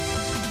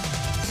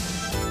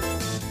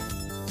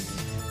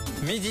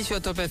Midi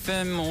sur Top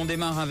FM, on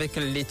démarre avec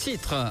les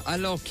titres.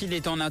 Alors qu'il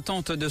est en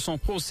attente de son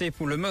procès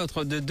pour le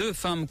meurtre de 2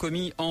 femmes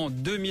commis en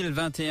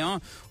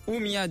 2021,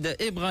 Umyad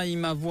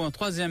Ebrahim avoue un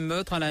 3e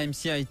meurtre à la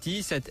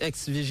MCIT. Cet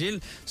ex-vigil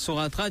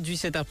sera traduit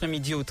cet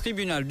après-midi au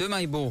tribunal de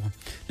Mahebourg.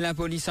 La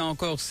police a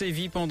encore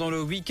sévi pendant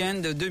le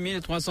week-end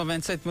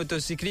 2327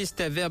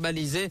 motocyclistes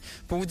verbalisés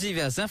pour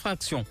diverses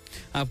infractions.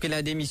 Après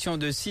la démission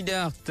de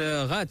Sidharth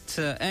Rath,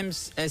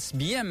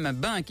 SBM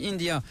Bank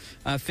India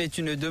a fait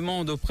une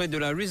demande auprès de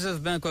la Reserve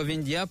Bank of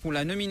India pour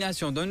la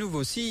nomination d'un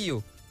nouveau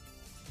CEO.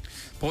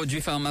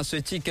 Produits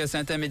pharmaceutiques,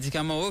 certains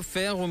médicaments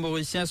offerts aux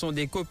Mauriciens sont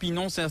des copies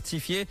non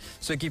certifiées,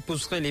 ce qui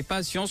pousserait les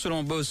patients,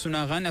 selon Bose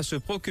Soonarane, à se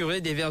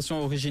procurer des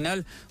versions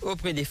originales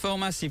auprès des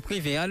pharmacies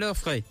privées à leurs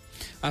frais.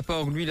 À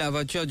Port-Louis, la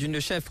voiture d'une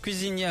chef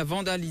cuisinière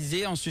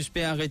vandalisée, en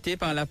suspect arrêté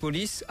par la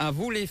police,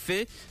 avoue les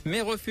faits, mais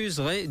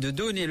refuserait de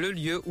donner le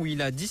lieu où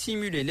il a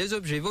dissimulé les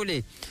objets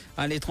volés.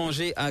 À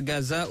l'étranger, à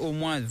Gaza, au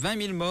moins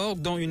 20 000 morts,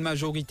 dont une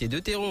majorité de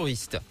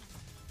terroristes.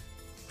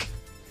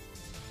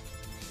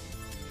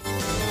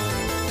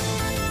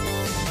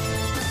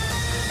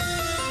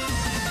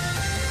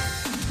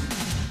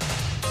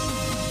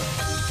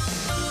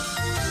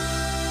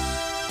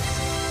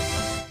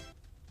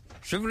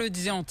 Je vous le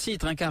disais en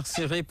titre,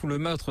 incarcéré pour le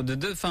meurtre de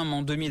 2 femmes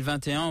en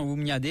 2021,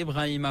 Umyad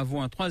Ebrahim avoue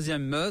un 3e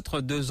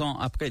meurtre. 2 ans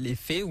après les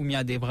faits,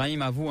 Umyad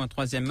Ebrahim avoue un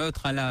 3e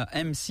meurtre à la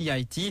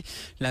MCIT.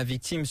 La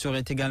victime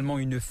serait également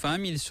une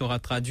femme. Il sera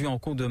traduit en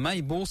cours de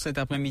Mahebourg cet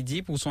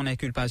après-midi pour son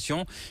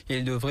inculpation.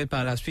 Il devrait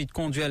par la suite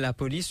conduire la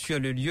police sur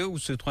le lieu où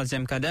ce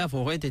 3e cadavre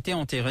aurait été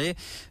enterré.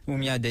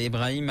 Umyad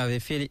Ebrahim avait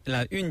fait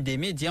la une des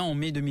médias en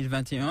mai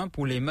 2021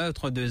 pour les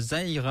meurtres de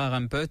Sera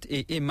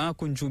et Emma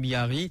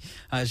Kunjubiari,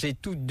 âgées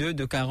toutes deux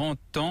de 40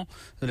 ans.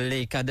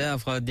 Les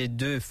cadavres des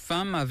 2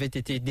 femmes avaient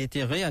été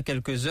déterrés à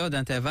quelques heures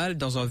d'intervalle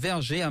dans un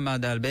verger à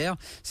Madalbert.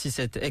 Si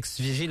cet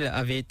ex-vigile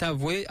avait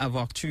avoué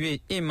avoir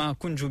tué Emma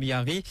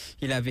Kunjubiari,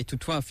 il avait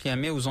toutefois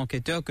affirmé aux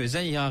enquêteurs que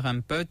Sera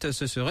Ramput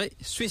se serait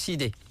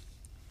suicidé.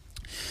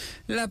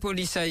 La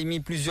police a émis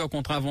plusieurs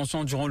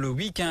contraventions durant le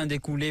week-end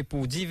écoulé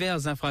pour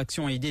diverses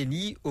infractions et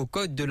délits au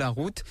code de la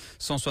route.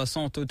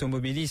 160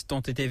 automobilistes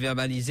ont été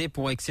verbalisés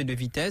pour excès de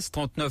vitesse,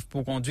 39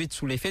 pour conduite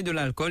sous l'effet de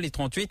l'alcool et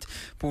 38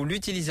 pour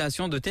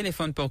l'utilisation de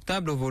téléphones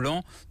portables au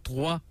volant.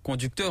 3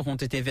 conducteurs ont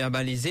été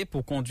verbalisés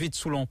pour conduite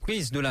sous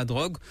l'emprise de la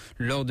drogue.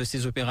 Lors de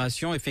ces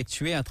opérations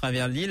effectuées à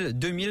travers l'île,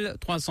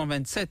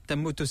 2327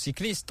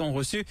 motocyclistes ont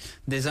reçu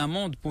des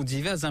amendes pour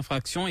diverses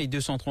infractions et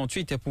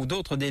 238 pour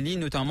d'autres délits,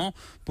 notamment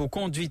pour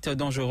conduite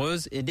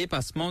dangereuse et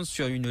dépassement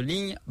sur une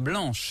ligne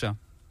blanche.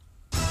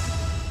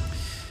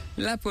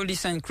 La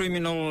Police and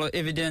Criminal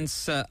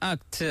Evidence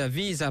Act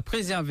vise à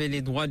préserver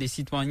les droits des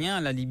citoyens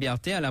à la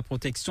liberté, à la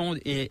protection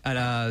et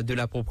de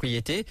la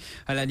propriété,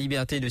 à la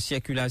liberté de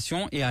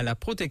circulation et à la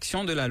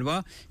protection de la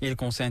loi. Il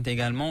concerne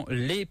également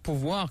les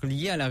pouvoirs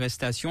liés à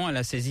l'arrestation, à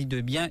la saisie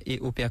de biens et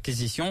aux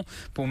perquisitions.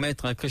 Pour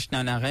Maître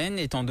Krishnanarayan,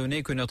 étant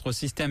donné que notre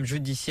système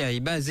judiciaire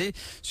est basé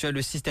sur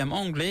le système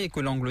anglais et que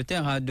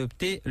l'Angleterre a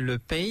adopté le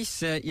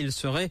PACE, il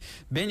serait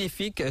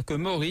bénéfique que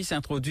Maurice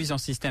introduise un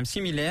système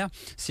similaire.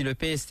 Si le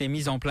PACE est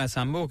mis en place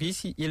à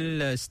Maurice,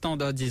 il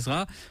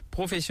standardisera,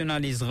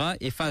 professionnalisera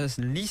et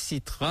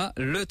facilitera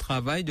le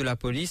travail de la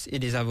police et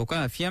des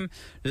avocats, affirme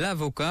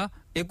l'avocat.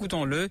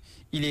 Écoutons-le,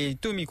 il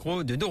est au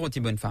micro de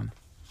Dorothy Bonnefemme.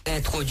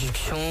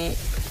 L'introduction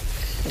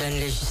d'une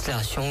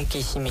législation qui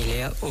est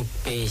similaire au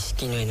pays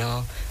qui nous est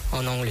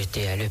en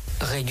Angleterre.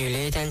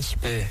 Réguler un petit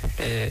peu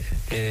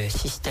le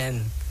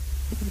système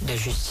de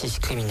justice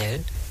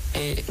criminelle.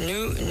 Et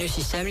le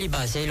système est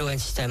basé sur un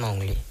système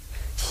anglais.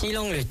 Si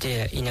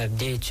l'Angleterre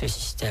update ce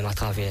système à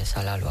travers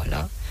la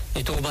loi-là,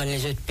 nous trouvons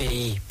les autres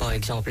pays, par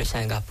exemple le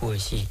Singapour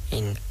aussi,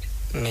 ils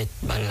mettent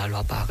la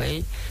loi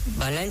pareille,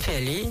 là, ils font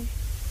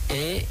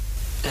et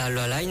la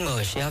loi-là, ils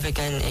marche avec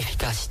une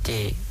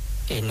efficacité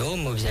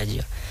énorme, vous allez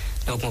dire.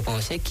 Donc, on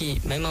pensait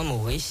que même à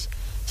Maurice,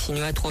 si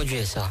nous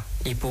introduisons ça,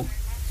 il peut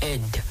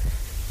aider,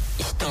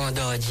 il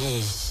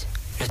standardise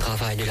le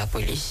travail de la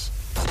police,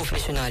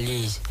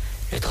 professionnalise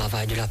le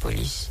travail de la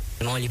police,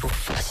 il peut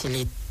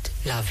faciliter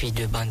la vie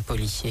de ban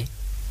policiers,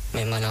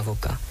 même un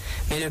avocat.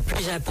 Mais le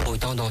plus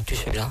important dans tout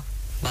cela,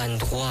 ban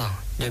droit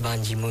de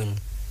bandimoun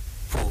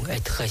pour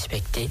être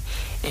respecté,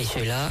 et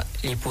cela,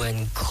 il pour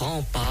un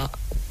grand pas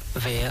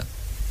vers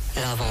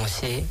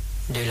l'avancée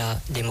de la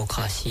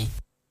démocratie.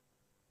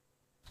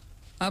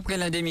 Après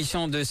la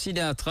démission de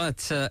Sidharth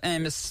Rath,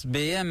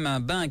 SBM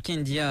Bank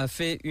India a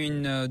fait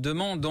une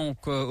demande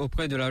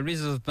auprès de la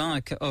Reserve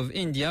Bank of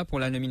India pour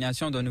la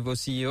nomination d'un nouveau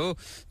CEO.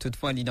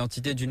 Toutefois,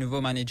 l'identité du nouveau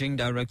Managing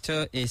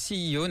Director et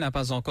CEO n'a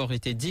pas encore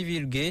été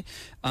divulguée,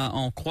 à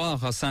en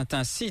croire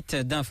certains sites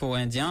d'info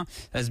indiens.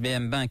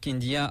 SBM Bank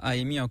India a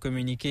émis un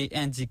communiqué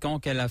indiquant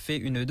qu'elle a fait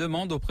une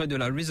demande auprès de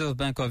la Reserve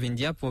Bank of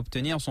India pour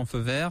obtenir son feu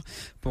vert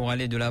pour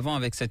aller de l'avant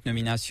avec cette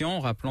nomination.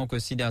 Rappelons que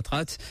Sidharth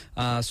Rath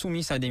a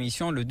soumis sa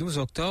démission le 12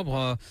 octobre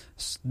octobre.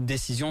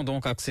 Décision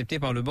donc acceptée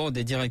par le board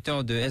des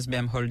directeurs de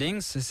SBM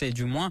Holdings. C'est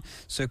du moins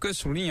ce que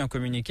souligne un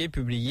communiqué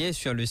publié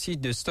sur le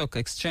site de Stock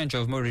Exchange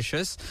of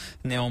Mauritius.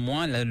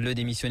 Néanmoins, le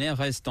démissionnaire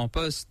reste en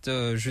poste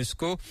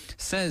jusqu'au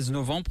 16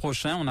 novembre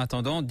prochain. En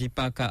attendant,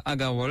 Deepak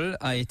Agarwal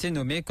a été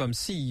nommé comme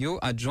CEO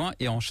adjoint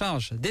et en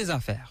charge des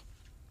affaires.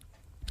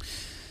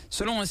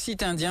 Selon un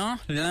site indien,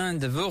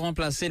 l'Inde veut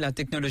remplacer la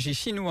technologie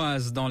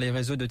chinoise dans les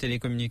réseaux de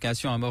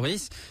télécommunications à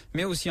Maurice,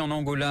 mais aussi en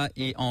Angola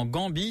et en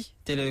Gambie.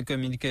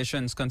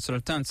 Telecommunications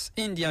Consultants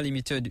India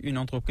Limited, une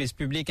entreprise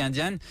publique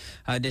indienne,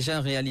 a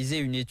déjà réalisé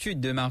une étude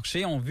de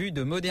marché en vue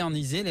de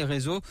moderniser les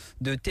réseaux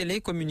de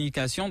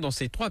télécommunications dans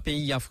ces 3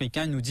 pays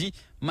africains, nous dit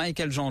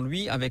Michael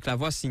Jean-Louis avec la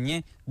voix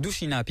signée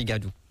d'Ushina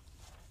Pigadou.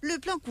 Le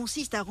plan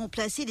consiste à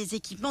remplacer les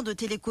équipements de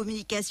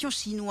télécommunications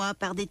chinois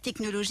par des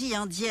technologies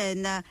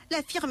indiennes.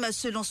 La firme,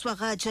 selon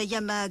Swaraj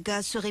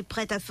Yamaga, serait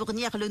prête à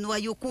fournir le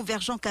noyau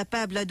convergent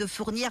capable de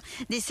fournir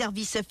des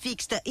services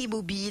fixes et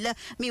mobiles,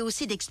 mais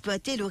aussi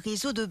d'exploiter le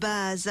réseau de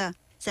base.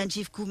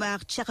 Sanjeev Kumar,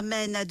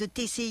 chairman de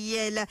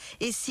TCIL,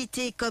 est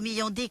cité comme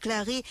ayant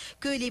déclaré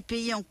que les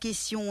pays en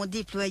question ont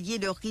déployé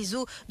leur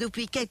réseau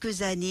depuis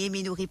quelques années,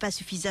 mais n'auraient pas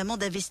suffisamment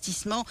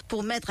d'investissement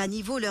pour mettre à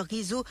niveau leur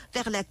réseau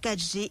vers la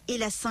 4G et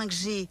la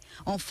 5G.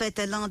 En fait,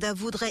 l'Inde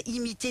voudrait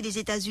imiter les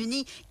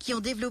États-Unis qui ont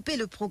développé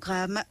le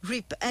programme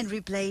Rip and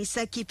Replace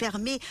qui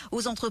permet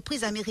aux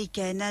entreprises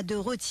américaines de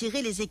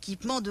retirer les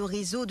équipements de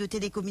réseau de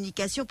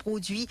télécommunications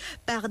produits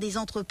par des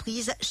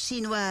entreprises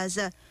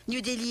chinoises.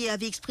 New Delhi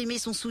avait exprimé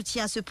son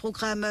soutien à ce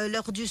programme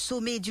lors du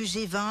sommet du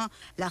G20.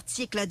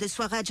 L'article de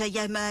Swaraj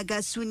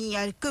Yamaga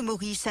souligne que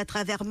Maurice, à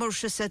travers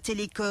Mauritius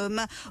Telecom,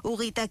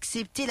 aurait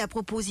accepté la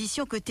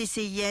proposition que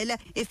TCIL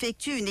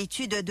effectue une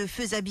étude de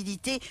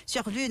faisabilité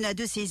sur l'une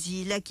de ces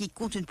îles qui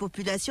compte une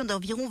population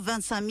d'environ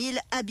 25 000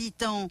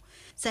 habitants.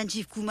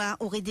 Sanjeev Kumar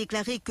aurait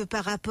déclaré que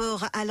par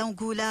rapport à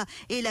l'Angola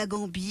et la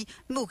Gambie,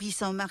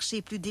 Maurice, en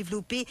marché plus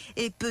développé,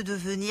 et peut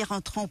devenir un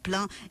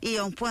tremplin et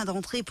un point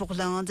d'entrée pour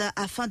l'Inde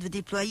afin de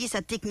déployer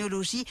sa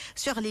technologie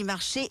sur les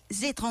marchés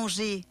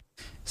étrangers.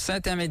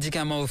 Certains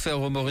médicaments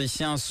offerts aux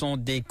Mauriciens sont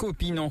des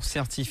copies non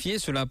certifiées.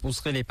 Cela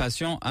pousserait les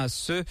patients à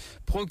se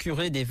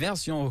procurer des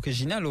versions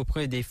originales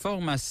auprès des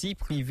pharmacies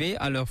privées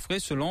à leurs frais,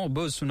 selon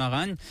Bose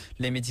Soonarane.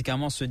 Les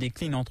médicaments se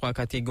déclinent en 3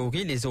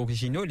 catégories, les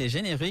originaux, les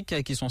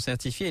génériques qui sont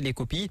certifiés et les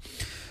copies.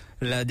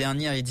 La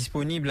dernière est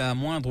disponible à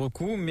moindre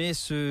coût, mais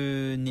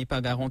ce n'est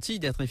pas garanti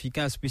d'être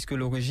efficace puisque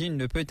l'origine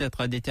ne peut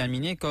être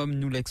déterminée, comme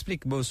nous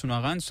l'explique Bose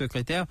Soonarane,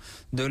 secrétaire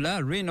de la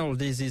Renal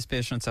Disease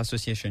Patients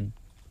Association.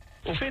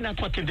 Au fait, dans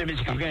 3 types de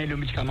médicaments, nous avons le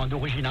médicament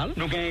d'original,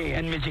 nous avons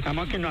un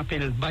médicament qui nous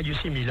appelle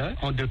biosimilaire,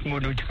 en d'autres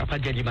mots, nous ne pas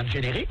des aliments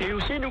génériques, et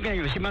aussi nous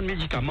avons aussi un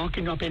médicament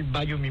qui nous appelle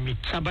biomimique.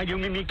 Ça,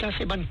 biomimique,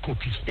 c'est une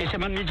copie. Et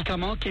c'est un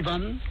médicament qui va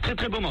très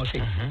très bon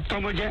marché.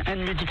 Quand on dit un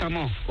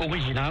médicament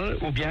original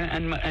ou bien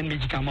un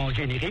médicament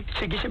générique,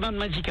 c'est que c'est un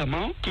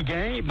médicament qui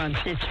gagne un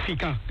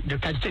certificat de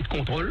qualité de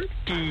contrôle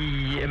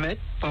qui émet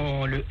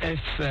par le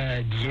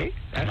FDA,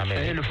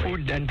 le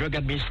Food and Drug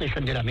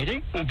Administration de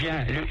l'Amérique, ou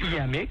bien le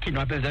IMA, qui nous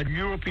appelle la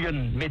European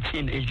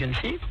Medicine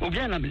Agency, ou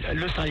bien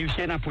le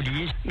Salucien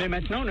Police. Mais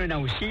maintenant, on a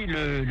aussi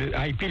le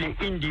IP,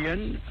 le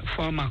Indian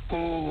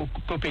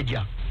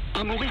Pharmacopoeia.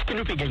 En Maurice, que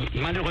nous peut gagner.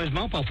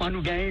 Malheureusement, parfois,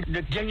 nous gagnons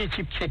le dernier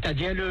type,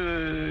 c'est-à-dire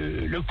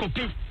le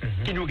copie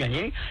qui nous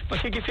gagne.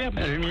 Parce que fait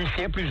le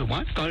ministère, plus ou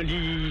moins, quand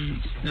il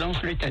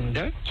lance le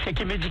tender, c'est que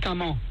les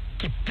médicaments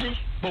qui plient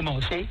pour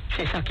manger,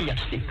 c'est ça qui est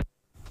acheté.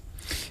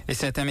 Et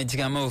certains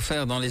médicaments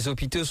offerts dans les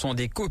hôpitaux sont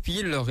des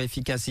copies. Leur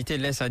efficacité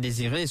laisse à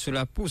désirer et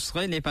cela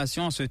pousserait les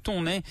patients à se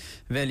tourner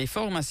vers les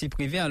pharmacies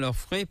privées à leurs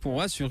frais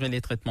pour assurer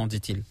les traitements,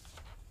 dit-il.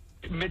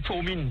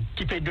 Metformine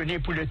qui peut être donné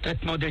pour le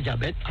traitement de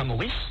diabète à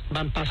Maurice,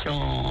 dans le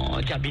patient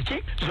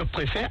diabétique, je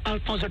préfère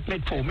prendre cette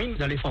metformine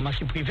dans les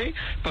pharmacies privées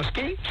parce que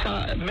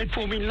ça,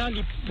 metformine là,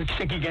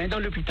 ce qui gagne dans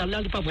l'hôpital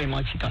là, n'est pas vraiment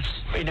efficace.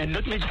 Il y a un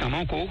autre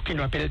médicament encore qui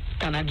nous appelle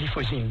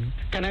canaglifosine.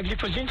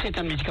 Canaglifosine, c'est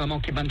un médicament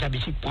que le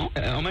diabétique prend.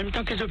 En même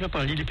temps que je peux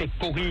parler, il fait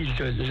corrige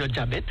le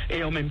diabète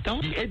et en même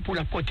temps, il aide pour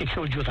la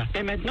protection du rein.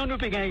 Et maintenant, nous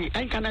pouvons gagner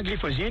un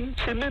canaglifosine,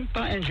 c'est même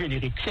pas un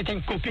générique, c'est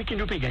une copie qui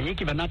nous peut gagner,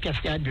 qui va nous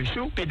piasser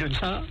dessous et donne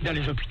ça dans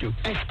les hôpitaux.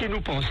 Est-ce que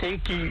nous pensons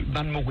qu'il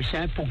va nous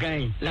Mauriciens pour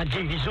gagner la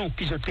division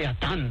qu'ils ont fait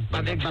attendre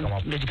avec un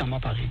médicament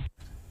pareil?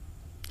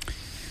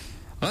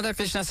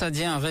 Radhakrishna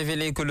Sadien a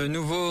révélé que le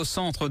nouveau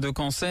centre de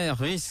cancer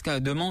risque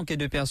de manquer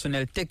de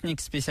personnel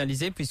technique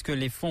spécialisé puisque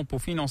les fonds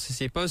pour financer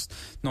ces postes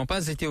n'ont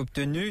pas été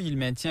obtenus. Il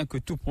maintient que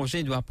tout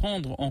projet doit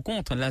prendre en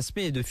compte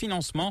l'aspect de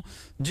financement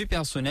du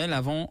personnel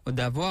avant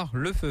d'avoir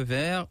le feu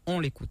vert. On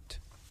l'écoute.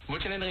 Vous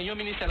avez une réunion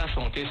ministère de la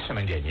Santé la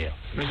semaine dernière.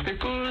 Mais c'est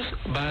cause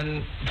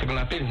ce qu'on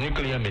appelle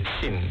nuclear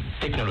medicine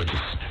technologies.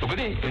 Vous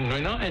connaissez, nous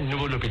avons un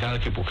nouveau hôpital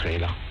qui est pour créer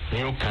là.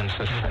 New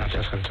Cancer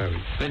Center.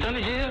 Maintenant,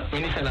 le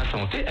ministère de la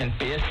Santé,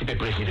 NPS, qui peut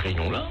présider la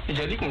réunion là, il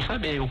a dit comme ça,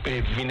 vous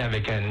pouvez venir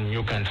avec un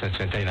New Cancer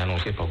Center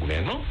annoncé par le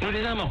gouvernement. Nous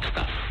les avons en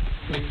staff.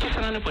 Mais qu'est-ce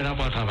qu'on a nous prenons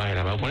pour le travail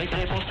là-bas? Vous voyez que la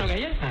réponse est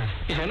gagnée?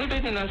 Ils ont nous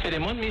fait des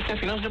demandes, le ministère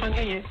des Finances ne pas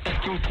gagner.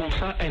 Est-ce que vous trouvez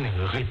ça une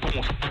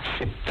réponse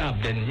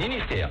acceptable d'un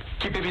ministère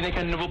qui peut venir avec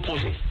un nouveau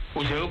projet?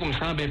 Ou zéro comme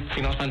ça, ben,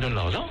 financement donne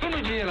l'argent. On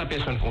nous dit à la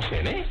personne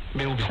concernée,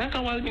 mais au besoin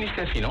quand le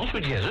ministère des Finances, on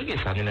dit à eux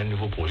que ça donne un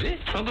nouveau projet.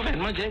 Soit le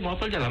gouvernement dit, moi,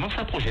 Paul Dialamant, c'est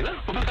un projet-là.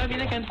 On ne peut pas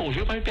venir avec un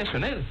projet, pas un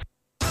personnel.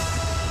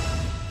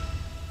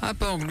 À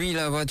Port-Louis,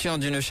 la voiture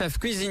d'une chef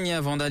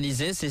cuisinière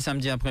vandalisée. C'est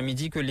samedi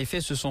après-midi que les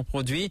faits se sont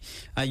produits.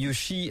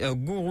 Ayushi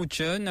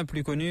Guruchun,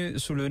 plus connu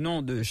sous le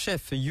nom de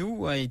Chef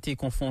Yu, a été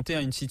confronté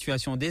à une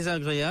situation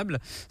désagréable.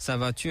 Sa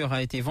voiture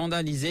a été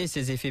vandalisée.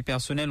 Ses effets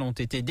personnels ont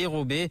été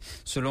dérobés.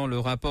 Selon le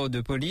rapport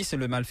de police,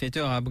 le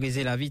malfaiteur a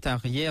brisé la vitre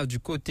arrière du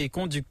côté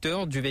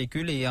conducteur du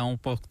véhicule et a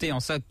emporté un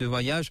sac de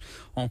voyage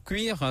en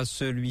cuir.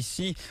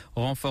 Celui-ci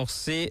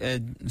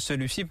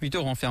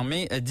plutôt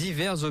renfermait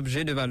divers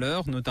objets de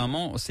valeur,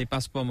 notamment ses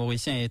passeports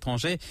mauriciens et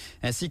étrangers,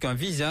 ainsi qu'un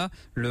visa.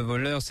 Le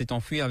voleur s'est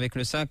enfui avec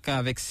le sac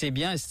avec ses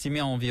biens estimés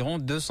à environ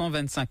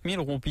 225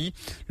 000 roupies.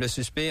 Le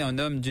suspect, un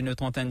homme d'une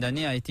trentaine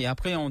d'années, a été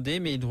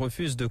appréhendé, mais il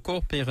refuse de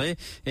coopérer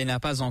et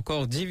n'a pas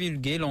encore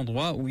divulgué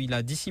l'endroit où il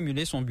a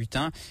dissimulé son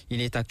butin.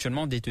 Il est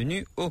actuellement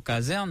détenu aux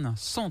casernes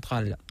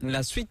centrales.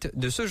 La suite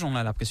de ce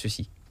journal après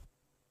ceci.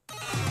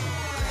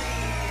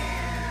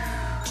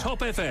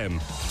 Top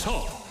FM,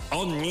 top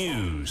on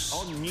news.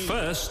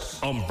 First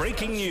on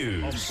breaking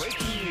news.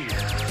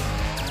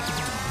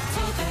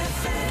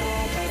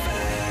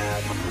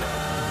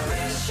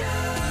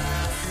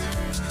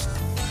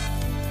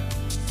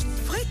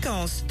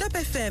 Fréquence Top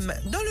FM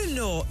dans le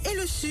nord et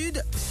le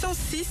sud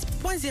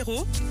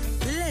 106.0,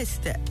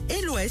 l'est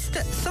et l'ouest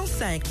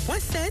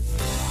 105.7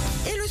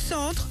 et le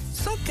centre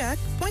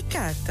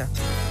 104.4.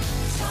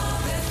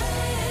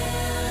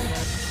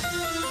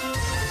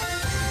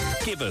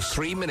 Give us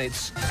 3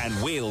 minutes and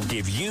we'll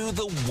give you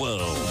the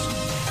world.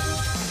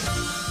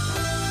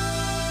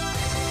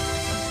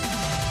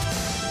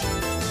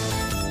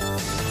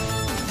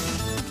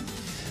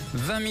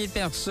 20 000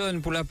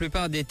 personnes, pour la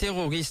plupart des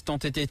terroristes, ont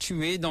été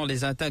tuées dans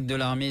les attaques de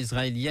l'armée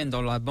israélienne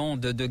dans la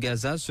bande de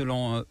Gaza,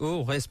 selon un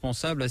haut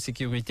responsable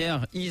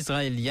sécuritaire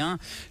israélien.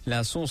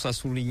 La source a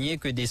souligné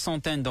que des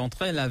centaines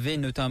d'entre elles avaient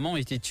notamment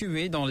été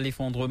tuées dans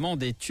l'effondrement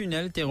des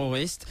tunnels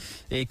terroristes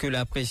et que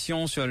la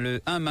pression sur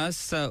le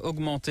Hamas a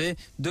augmenté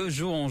de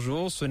jour en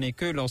jour. Ce n'est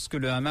que lorsque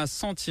le Hamas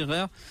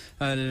sentira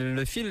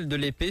le fil de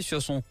l'épée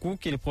sur son cou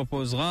qu'il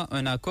proposera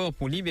un accord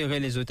pour libérer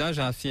les otages,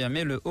 a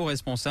affirmé le haut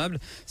responsable.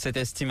 Cette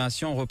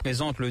estimation représente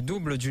le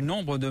double du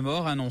nombre de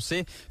morts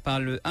annoncé par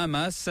le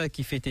Hamas,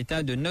 qui fait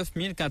état de 9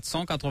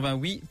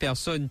 488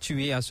 personnes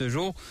tuées à ce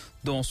jour,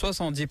 dont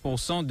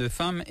 70% de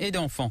femmes et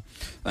d'enfants.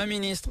 Un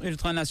ministre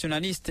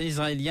ultranationaliste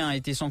israélien a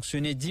été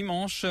sanctionné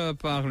dimanche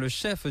par le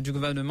chef du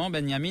gouvernement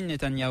Benjamin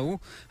Netanyahou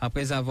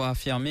après avoir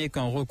affirmé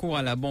qu'un recours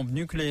à la bombe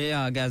nucléaire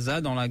à Gaza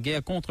dans la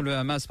guerre contre le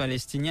Hamas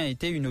palestinien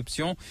était une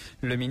option.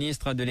 Le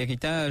ministre de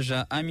l'Héritage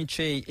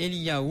Amichai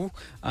Eliyahu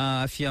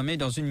a affirmé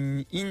dans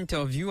une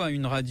interview à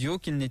une radio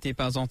qu'il n'était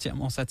pas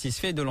entièrement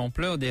satisfait de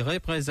l'ampleur des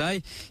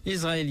représailles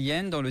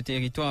israéliennes dans le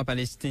territoire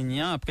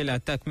palestinien après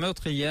l'attaque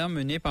meurtrière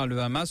menée par le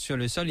Hamas sur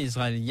le sol israélien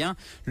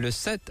le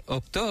 7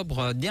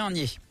 octobre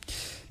dernier.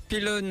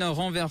 Pylônes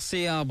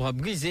renversés, arbres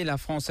brisés, la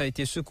France a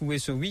été secouée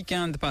ce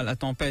week-end par la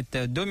tempête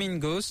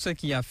Domingos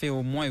qui a fait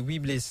au moins 8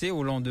 blessés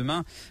au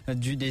lendemain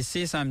du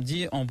décès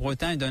samedi en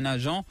Bretagne d'un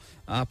agent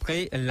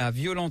après la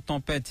violente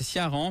tempête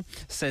Ciaran.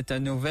 Cette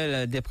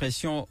nouvelle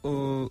dépression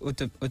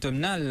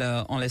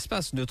automnale en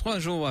l'espace de 3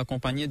 jours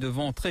accompagnée de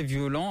vents très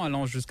violents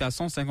allant jusqu'à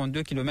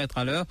 152 km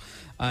à l'heure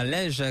à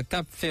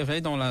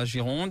Lège-Cap-Ferré dans la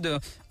Gironde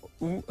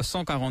ou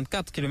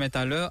 144 km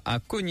à l'heure à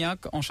Cognac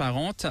en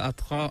Charente,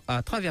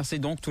 a traversé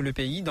donc tout le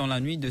pays dans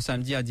la nuit de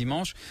samedi à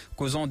dimanche,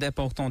 causant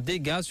d'importants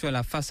dégâts sur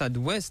la façade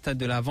ouest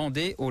de la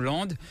Vendée aux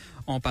Landes,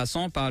 en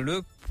passant par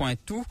le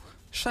Poitou,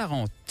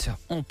 Charente.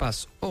 On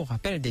passe au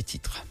rappel des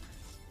titres.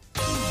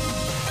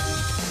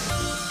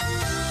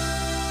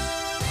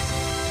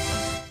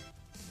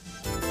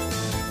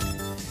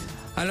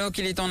 Alors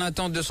qu'il est en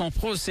attente de son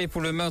procès pour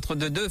le meurtre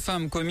de 2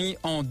 femmes commis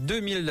en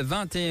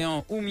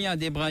 2021,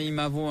 Umyad Ebrahim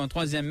avoue un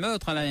 3e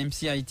meurtre à la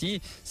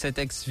MCIT. Cet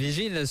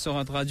ex-vigil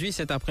sera traduit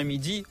cet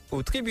après-midi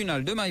au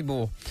tribunal de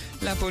Mahebourg.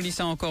 La police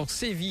a encore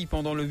sévi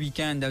pendant le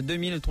week-end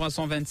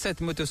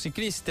 2327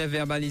 motocyclistes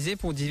verbalisés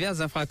pour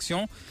diverses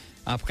infractions.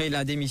 Après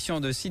la démission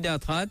de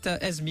Sidharth Rath,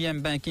 SBM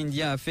Bank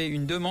India a fait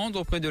une demande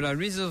auprès de la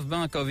Reserve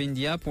Bank of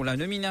India pour la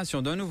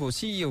nomination d'un nouveau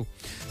CEO.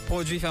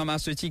 Produits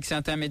pharmaceutiques,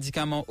 certains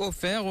médicaments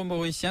offerts aux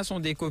Mauriciens sont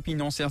des copies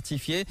non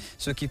certifiées,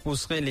 ce qui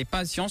pousserait les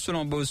patients,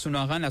 selon Bose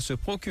Soonarane, à se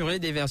procurer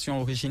des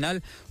versions originales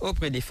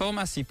auprès des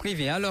pharmacies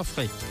privées à leurs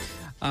frais.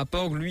 À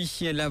Port-Louis,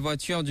 la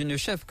voiture d'une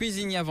chef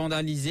cuisinière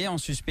vandalisée, en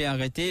suspect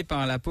arrêté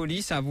par la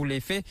police, avoue les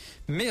faits,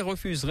 mais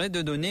refuserait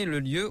de donner le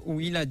lieu où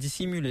il a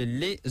dissimulé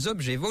les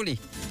objets volés.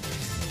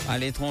 À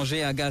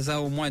l'étranger, à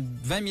Gaza, au moins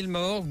 20 000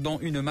 morts, dont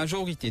une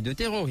majorité de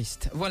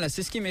terroristes. Voilà,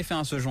 c'est ce qui met fin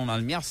à ce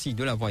journal. Merci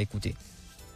de l'avoir écouté.